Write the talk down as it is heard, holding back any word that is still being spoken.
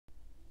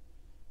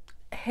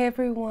Hey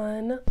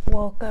everyone,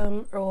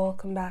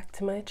 welcome back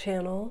to my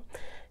channel.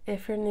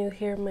 If you're new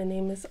here, my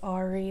name is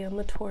Ari. I'm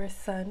a Taurus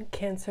Sun,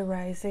 Cancer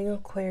Rising,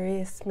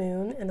 Aquarius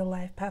Moon, and a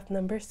life path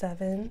number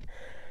 7.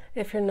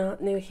 If you're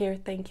not new here,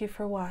 thank you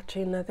for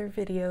watching another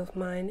video of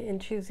mine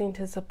and choosing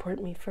to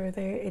support me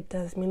further. It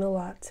does mean a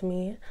lot to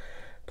me.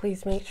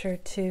 Please make sure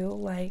to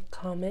like,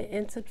 comment,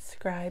 and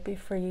subscribe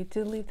before you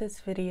do leave this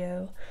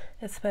video,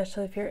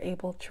 especially if you're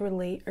able to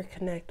relate or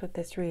connect with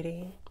this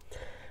reading.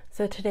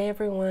 So today,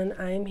 everyone,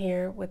 I am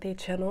here with a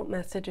channel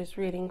messages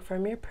reading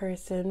from your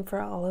person for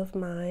all of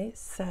my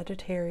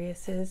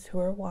Sagittariuses who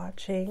are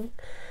watching.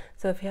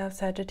 So if you have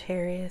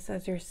Sagittarius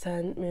as your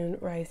sun, moon,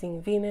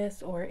 rising,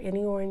 Venus, or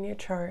anywhere in your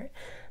chart,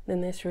 then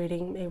this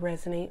reading may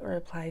resonate or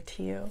apply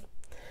to you.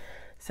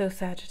 So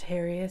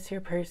Sagittarius, your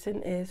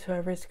person is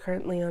whoever is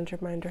currently on your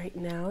mind right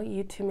now.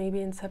 You two may be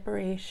in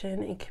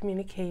separation and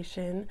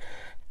communication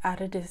at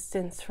a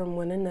distance from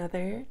one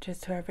another.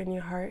 Just whoever in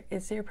your heart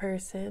is your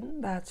person,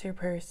 that's your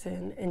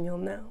person, and you'll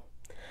know.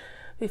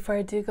 Before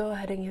I do go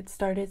ahead and get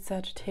started,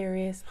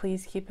 Sagittarius,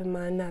 please keep in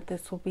mind that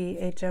this will be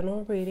a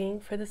general reading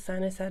for the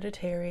sign of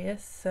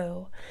Sagittarius,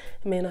 so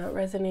it may not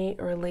resonate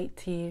or relate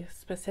to you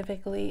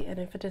specifically, and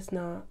if it does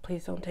not,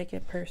 please don't take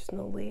it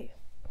personally.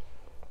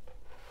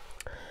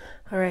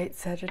 Alright,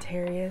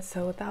 Sagittarius,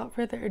 so without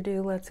further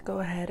ado, let's go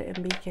ahead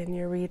and begin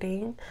your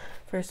reading.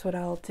 First, what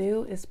I'll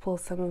do is pull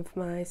some of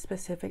my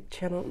specific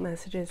channel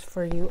messages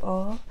for you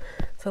all.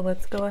 So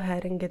let's go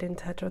ahead and get in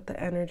touch with the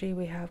energy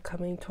we have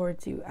coming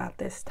towards you at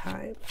this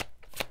time.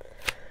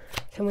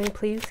 Can we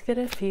please get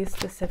a few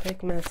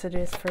specific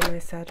messages for my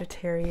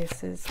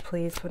Sagittariuses,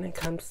 please, when it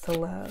comes to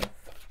love?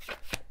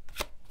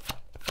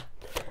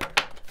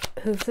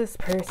 Who's this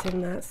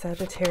person that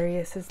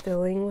Sagittarius is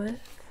dealing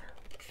with?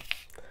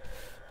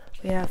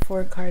 We have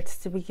 4 cards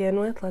to begin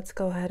with. Let's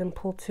go ahead and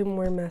pull 2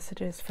 more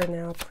messages for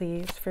now,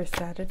 please, for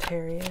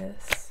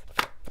Sagittarius.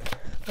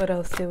 What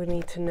else do we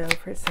need to know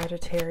for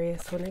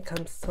Sagittarius when it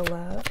comes to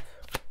love?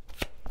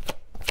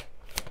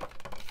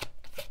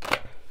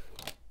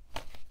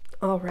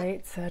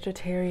 Alright,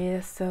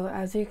 Sagittarius, so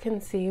as you can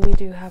see, we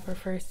do have our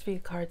first few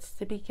cards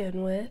to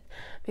begin with.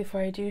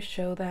 Before I do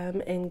show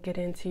them and get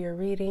into your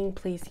reading,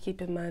 please keep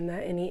in mind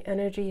that any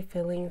energy,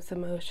 feelings,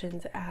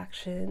 emotions,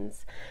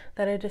 actions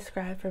that I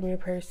describe from your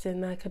person,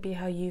 that could be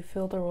how you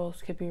feel. The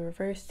roles could be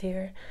reversed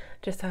here,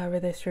 just however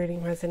this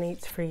reading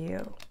resonates for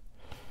you.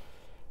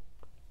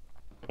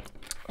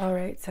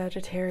 Alright,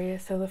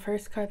 Sagittarius, so the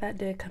first card that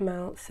did come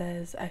out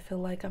says, I feel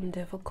like I'm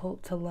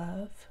difficult to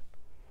love.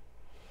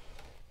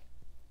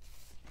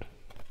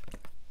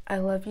 I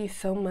love you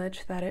so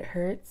much that it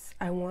hurts.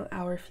 I want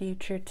our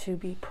future to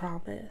be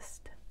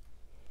promised.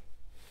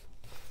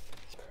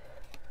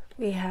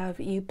 We have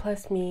you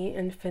plus me,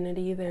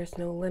 infinity, there's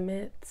no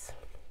limits.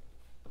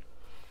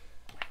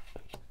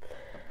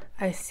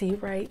 I see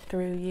right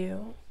through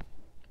you.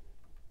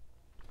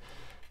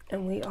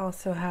 And we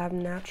also have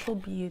natural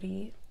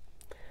beauty.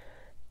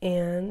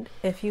 And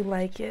if you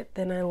like it,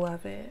 then I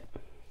love it.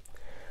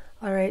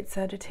 Alright,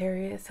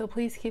 Sagittarius, so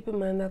please keep in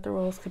mind that the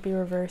roles could be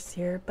reversed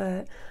here,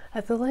 but I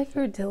feel like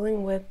you're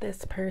dealing with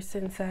this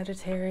person,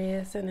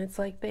 Sagittarius, and it's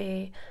like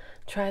they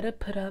try to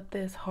put up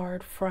this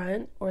hard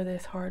front or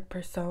this hard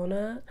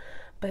persona,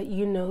 but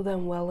you know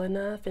them well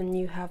enough and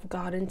you have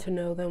gotten to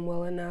know them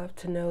well enough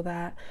to know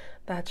that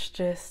that's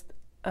just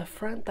a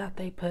front that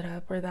they put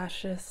up, or that's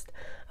just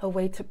a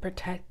way to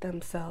protect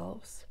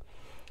themselves.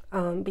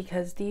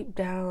 Because deep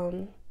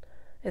down,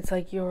 it's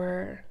like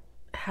you're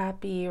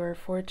happy or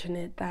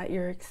fortunate that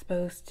you're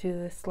exposed to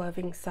this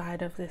loving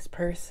side of this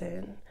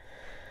person.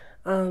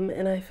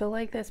 And I feel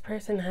like this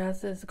person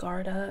has this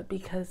guard up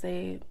because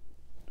they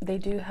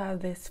do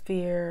have this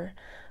fear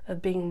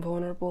of being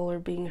vulnerable or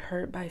being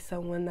hurt by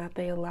someone that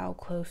they allow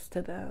close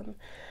to them.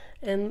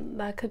 And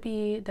that could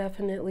be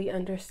definitely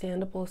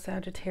understandable,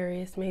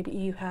 Sagittarius. Maybe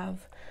you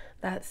have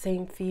that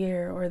same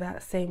fear or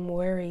that same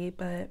worry,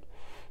 but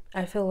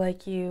I feel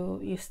like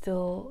you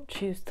still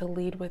choose to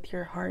lead with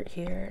your heart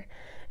here.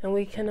 And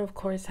we can, of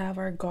course, have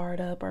our guard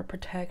up, our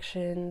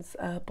protections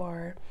up,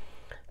 our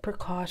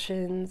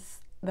precautions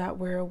that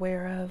we're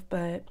aware of.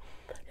 But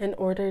in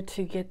order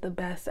to get the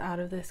best out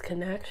of this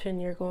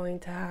connection, you're going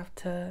to have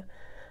to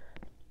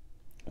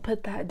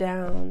put that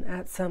down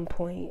at some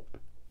point.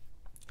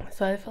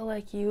 So I feel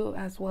like you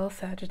as well,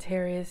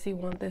 Sagittarius, you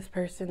want this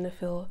person to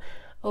feel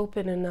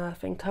open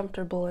enough and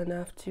comfortable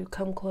enough to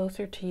come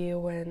closer to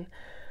you and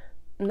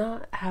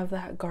not have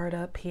that guard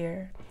up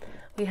here.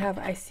 We have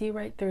I see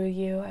right through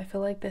you. I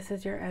feel like this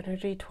is your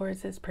energy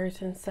towards this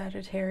person,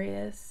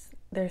 Sagittarius.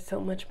 There's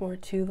so much more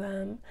to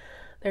them.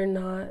 They're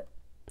not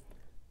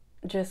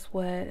just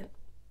what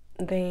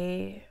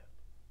they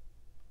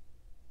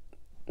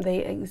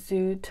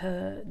exude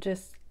to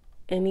just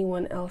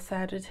anyone else,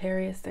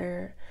 Sagittarius.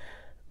 They're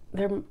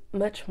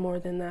much more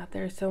than that.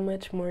 There's so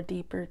much more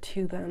deeper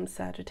to them,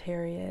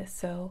 Sagittarius.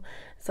 So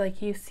it's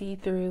like you see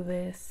through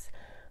this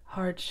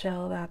hard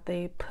shell that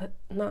they put,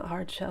 not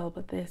hard shell,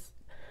 but this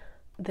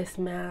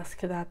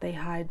mask that they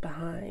hide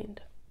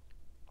behind.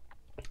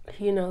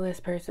 You know this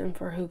person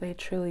for who they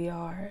truly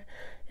are,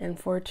 and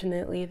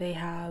fortunately they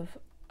have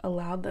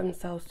allowed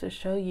themselves to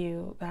show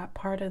you that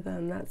part of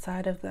them, that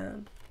side of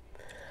them.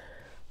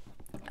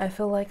 I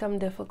feel like I'm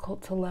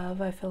difficult to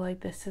love. I feel like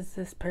this is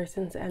this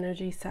person's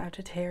energy,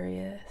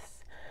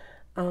 Sagittarius.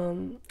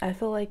 I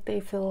feel like they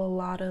feel a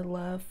lot of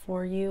love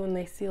for you and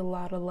they see a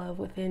lot of love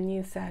within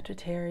you,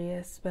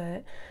 Sagittarius,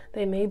 but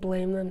they may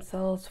blame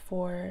themselves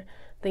for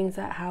things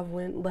that have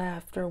went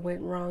left or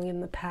went wrong in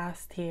the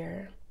past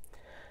here.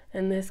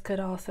 And this could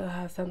also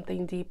have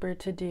something deeper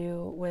to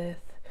do with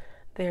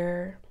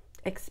their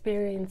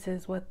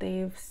experiences, what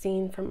they've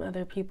seen from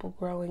other people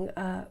growing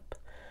up,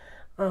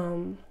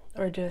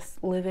 or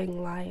just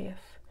living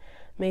life.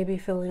 Maybe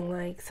feeling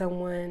like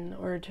someone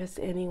or just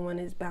anyone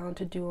is bound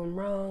to do them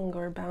wrong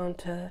or bound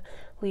to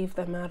leave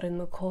them out in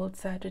the cold,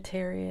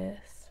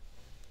 Sagittarius.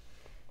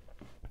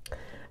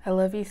 I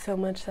love you so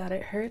much that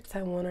it hurts.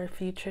 I want our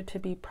future to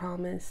be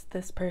promised.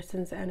 This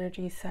person's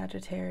energy,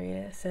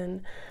 Sagittarius.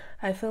 And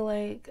I feel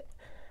like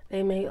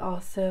they may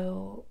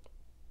also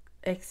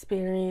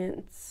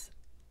experience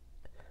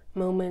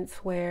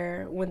moments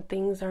where when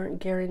things aren't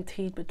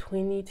guaranteed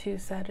between you two,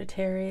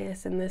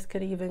 Sagittarius, and this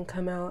could even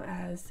come out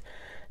as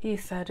you,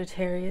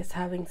 Sagittarius,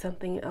 having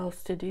something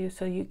else to do,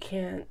 so you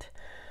can't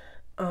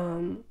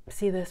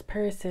see this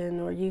person,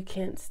 or you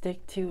can't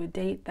stick to a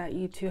date that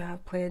you two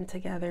have planned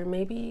together.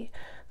 Maybe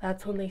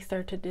that's when they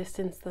start to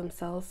distance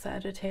themselves,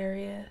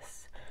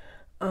 Sagittarius.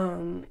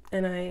 And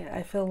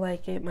I feel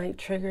like it might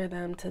trigger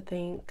them to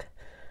think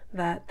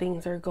that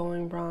things are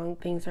going wrong,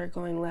 things are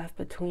going left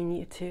between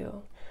you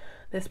two.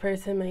 This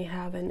person may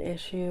have an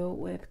issue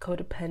with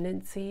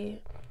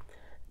codependency,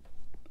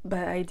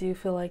 but I do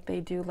feel like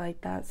they do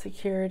like that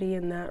security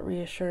and that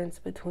reassurance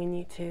between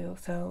you two.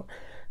 So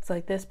it's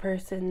like this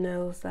person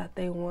knows that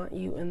they want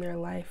you in their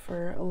life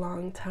for a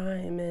long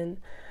time, and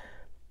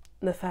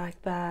the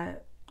fact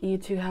that you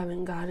two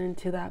haven't gotten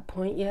to that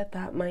point yet,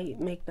 that might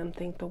make them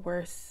think the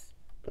worst,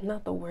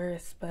 not the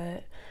worst,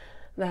 but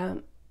that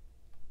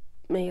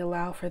may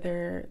allow for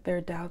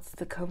their doubts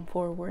to come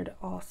forward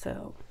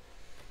also.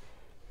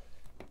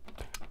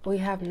 We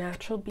have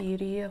natural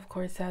beauty, of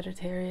course,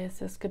 Sagittarius.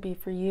 This could be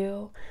for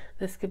you.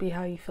 This could be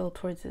how you feel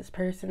towards this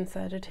person,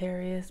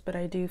 Sagittarius. But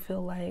I do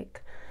feel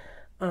like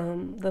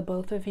the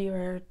both of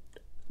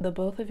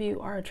you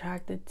are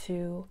attracted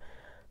to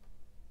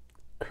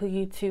who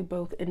you two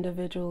both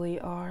individually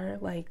are.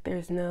 Like,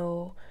 there's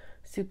no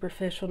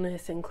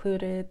superficialness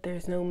included.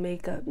 There's no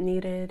makeup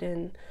needed,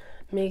 and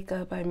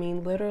makeup, I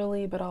mean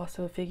literally, but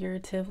also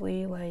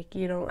figuratively. Like,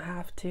 you don't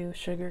have to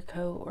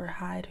sugarcoat or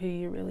hide who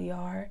you really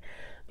are,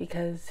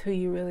 because who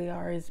you really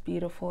are is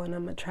beautiful, and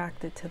I'm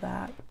attracted to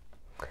that.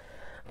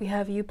 We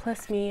have you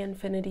plus me,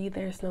 infinity,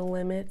 there's no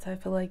limits. I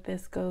feel like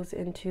this goes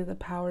into the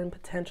power and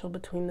potential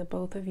between the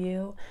both of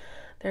you.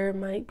 There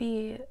might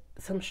be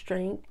some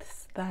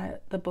strengths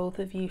that the both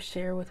of you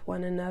share with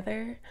one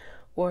another,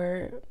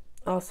 or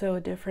also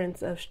a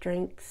difference of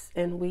strengths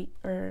and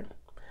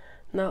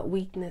not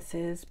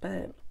weaknesses,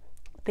 but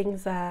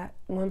things that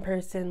one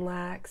person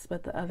lacks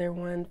but the other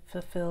one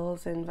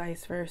fulfills, and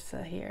vice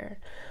versa here.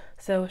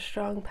 So a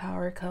strong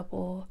power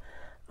couple,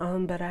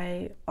 but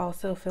I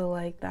also feel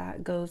like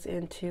that goes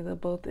into the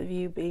both of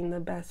you being the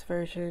best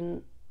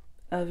version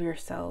of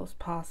yourselves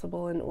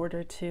possible in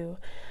order to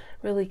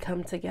really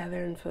come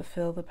together and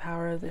fulfill the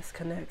power of this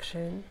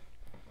connection,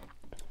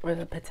 or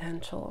the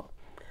potential.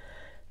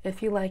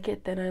 If you like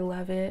it, then I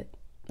love it.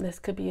 This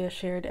could be a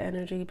shared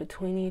energy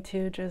between you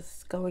two,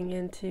 just going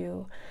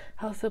into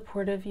how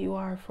supportive you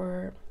are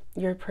for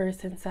your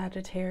person,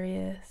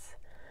 Sagittarius.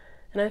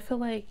 And I feel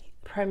like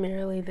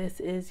primarily this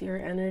is your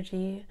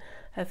energy.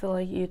 I feel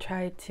like you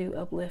try to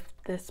uplift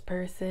this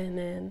person,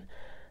 and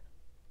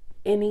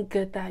any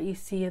good that you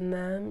see in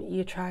them,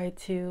 you try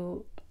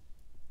to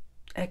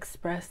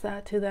express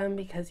that to them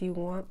because you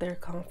want their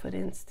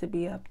confidence to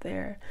be up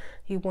there.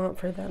 You want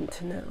for them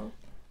to know.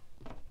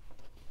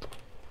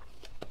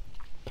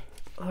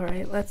 All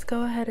right, let's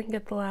go ahead and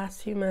get the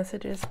last few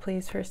messages,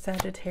 please, for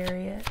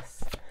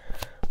Sagittarius.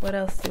 What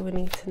else do we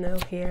need to know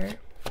here?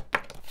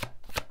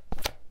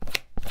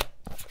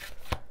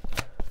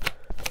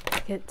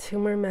 Get 2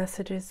 more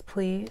messages,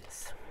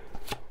 please.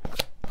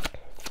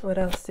 What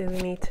else do we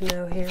need to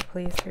know here,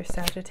 please, for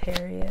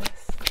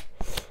Sagittarius?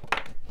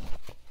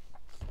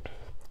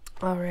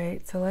 All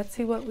right, so let's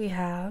see what we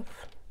have.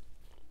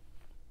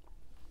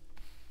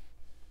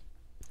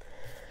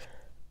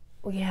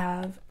 We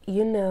have,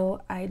 you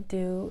know, I'd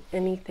do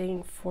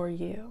anything for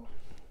you.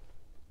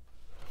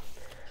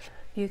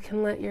 You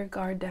can let your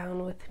guard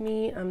down with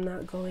me. I'm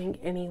not going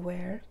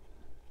anywhere.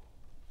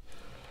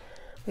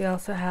 We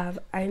also have,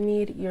 I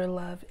need your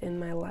love in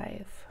my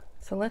life.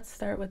 So let's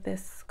start with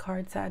this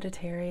card,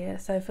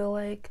 Sagittarius. I feel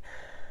like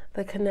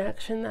the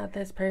connection that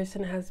this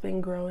person has been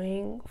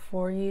growing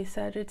for you,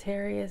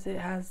 Sagittarius, it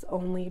has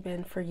only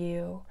been for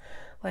you.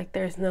 Like,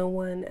 there's no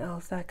one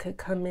else that could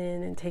come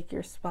in and take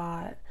your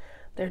spot.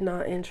 They're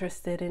not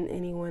interested in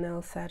anyone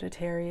else,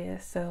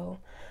 Sagittarius. So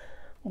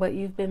what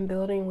you've been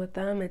building with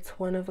them, it's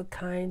one of a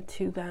kind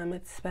to them.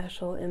 It's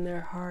special in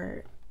their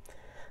heart.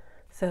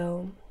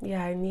 So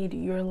yeah, I need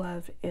your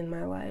love in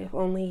my life.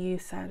 Only you,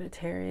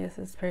 Sagittarius.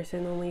 This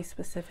person only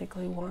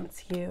specifically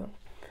wants you.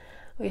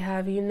 We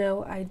have, you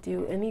know, I'd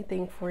do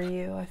anything for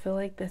you. I feel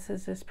like this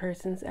is this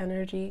person's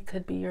energy.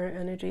 Could be your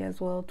energy as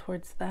well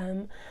towards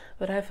them.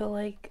 But I feel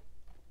like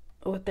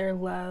with their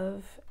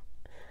love,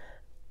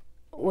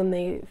 when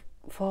they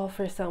fall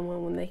for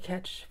someone, when they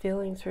catch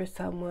feelings for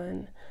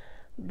someone,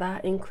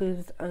 that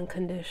includes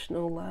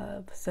unconditional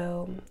love.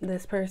 So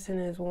this person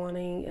is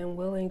wanting and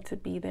willing to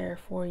be there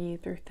for you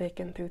through thick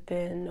and through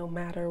thin, no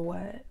matter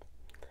what.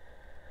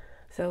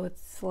 So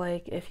it's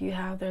like if you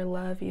have their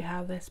love, you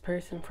have this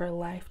person for a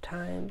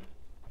lifetime.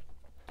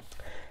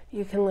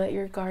 You can let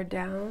your guard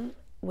down.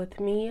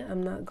 With me,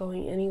 I'm not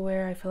going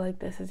anywhere. I feel like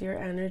this is your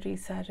energy,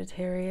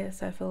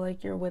 Sagittarius. I feel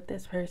like you're with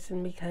this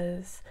person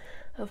because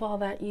of all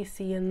that you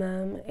see in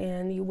them,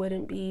 and you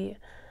wouldn't be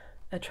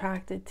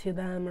attracted to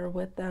them or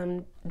with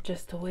them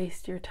just to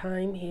waste your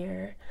time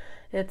here.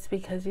 It's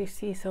because you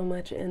see so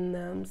much in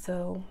them.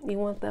 So you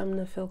want them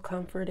to feel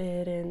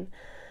comforted and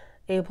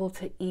able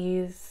to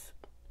ease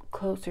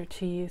closer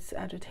to you,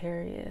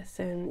 Sagittarius.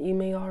 And you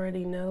may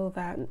already know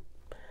that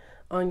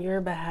on your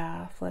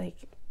behalf, like,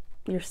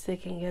 you're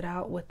sticking it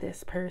out with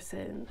this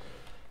person.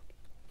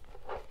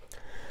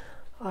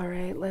 All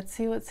right, let's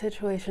see what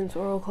situations,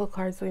 oracle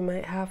cards we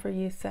might have for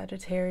you,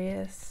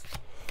 Sagittarius.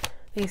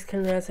 These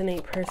can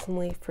resonate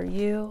personally for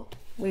you.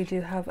 We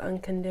do have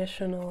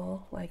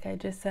unconditional, like I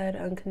just said,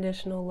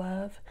 unconditional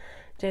love,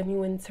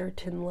 genuine,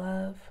 certain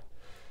love.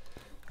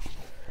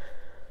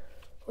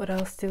 What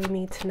else do we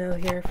need to know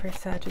here for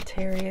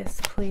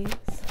Sagittarius, please?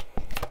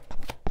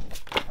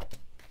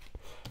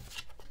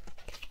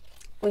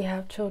 We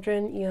have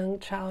children, young,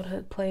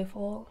 childhood,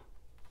 playful.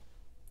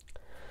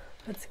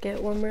 Let's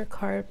get one more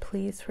card,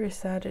 please, for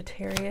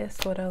Sagittarius.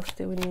 What else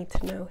do we need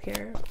to know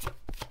here?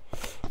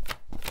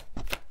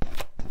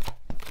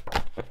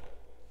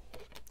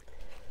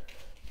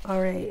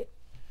 All right.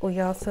 We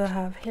also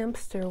have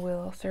hamster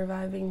wheel,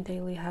 surviving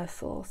daily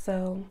hustle.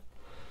 So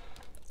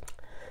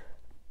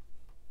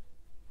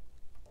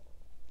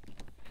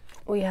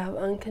we have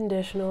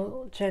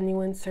unconditional,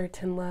 genuine,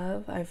 certain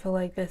love. I feel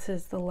like this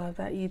is the love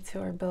that you two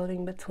are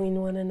building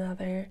between one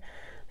another.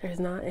 There's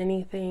not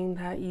anything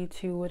that you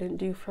two wouldn't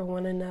do for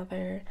one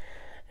another.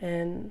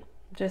 And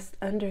just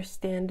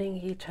understanding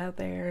each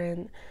other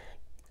and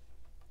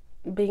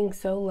being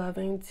so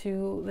loving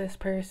to this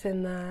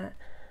person that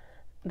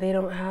they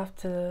don't have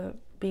to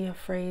be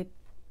afraid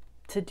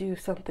to do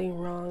something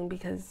wrong,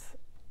 because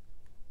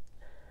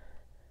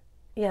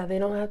yeah, they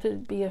don't have to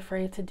be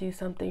afraid to do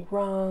something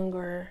wrong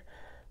or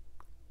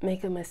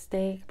make a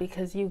mistake,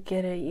 because you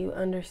get it, you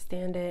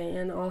understand it.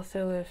 And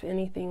also, if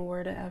anything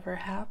were to ever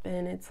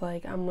happen, it's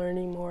like I'm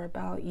learning more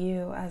about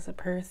you as a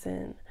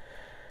person.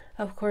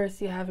 Of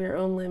course, you have your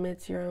own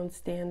limits, your own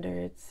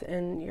standards,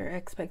 and your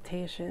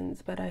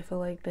expectations, but I feel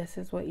like this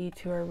is what you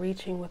two are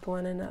reaching with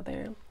one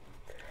another.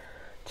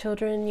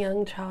 Children,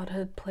 young,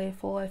 childhood,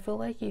 playful. I feel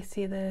like you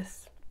see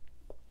this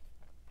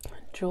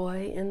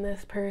joy in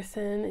this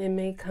person. It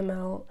may come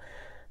out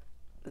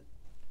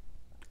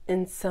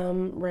in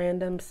some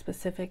random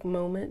specific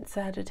moment,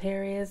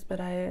 Sagittarius, but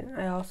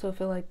I also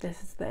feel like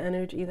this is the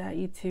energy that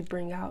you two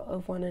bring out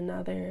of one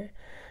another.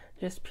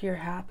 Just pure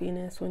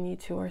happiness when you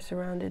two are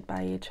surrounded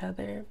by each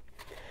other.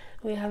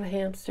 We have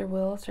hamster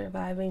wheel,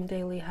 surviving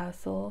daily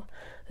hustle.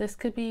 This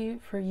could be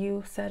for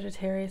you,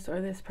 Sagittarius,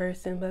 or this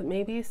person, but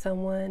maybe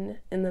someone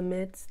in the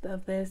midst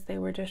of this, they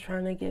were just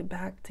trying to get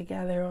back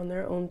together on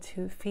their own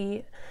 2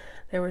 feet.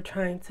 They were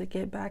trying to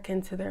get back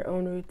into their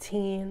own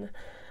routine,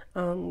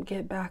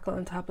 get back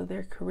on top of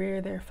their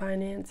career, their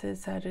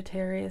finances,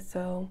 Sagittarius.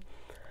 So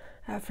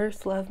at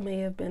first, love may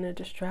have been a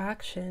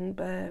distraction,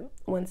 but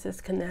once this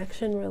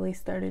connection really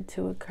started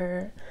to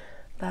occur,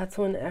 that's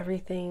when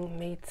everything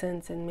made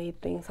sense and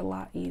made things a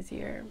lot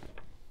easier.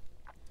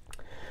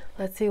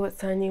 Let's see what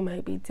sign you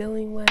might be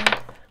dealing with.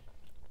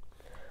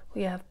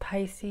 We have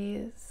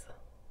Pisces.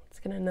 Let's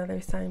get another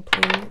sign,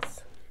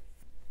 please.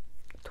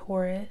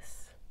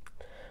 Taurus.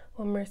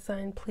 One more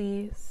sign,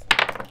 please.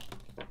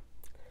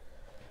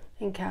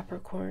 And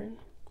Capricorn.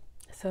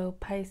 So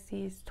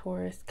Pisces,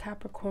 Taurus,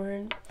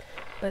 Capricorn.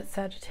 But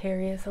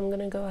Sagittarius, I'm going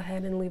to go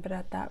ahead and leave it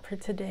at that for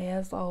today.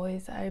 As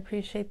always, I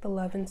appreciate the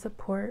love and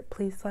support.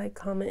 Please like,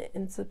 comment,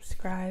 and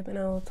subscribe, and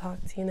I will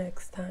talk to you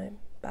next time.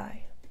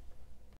 Bye.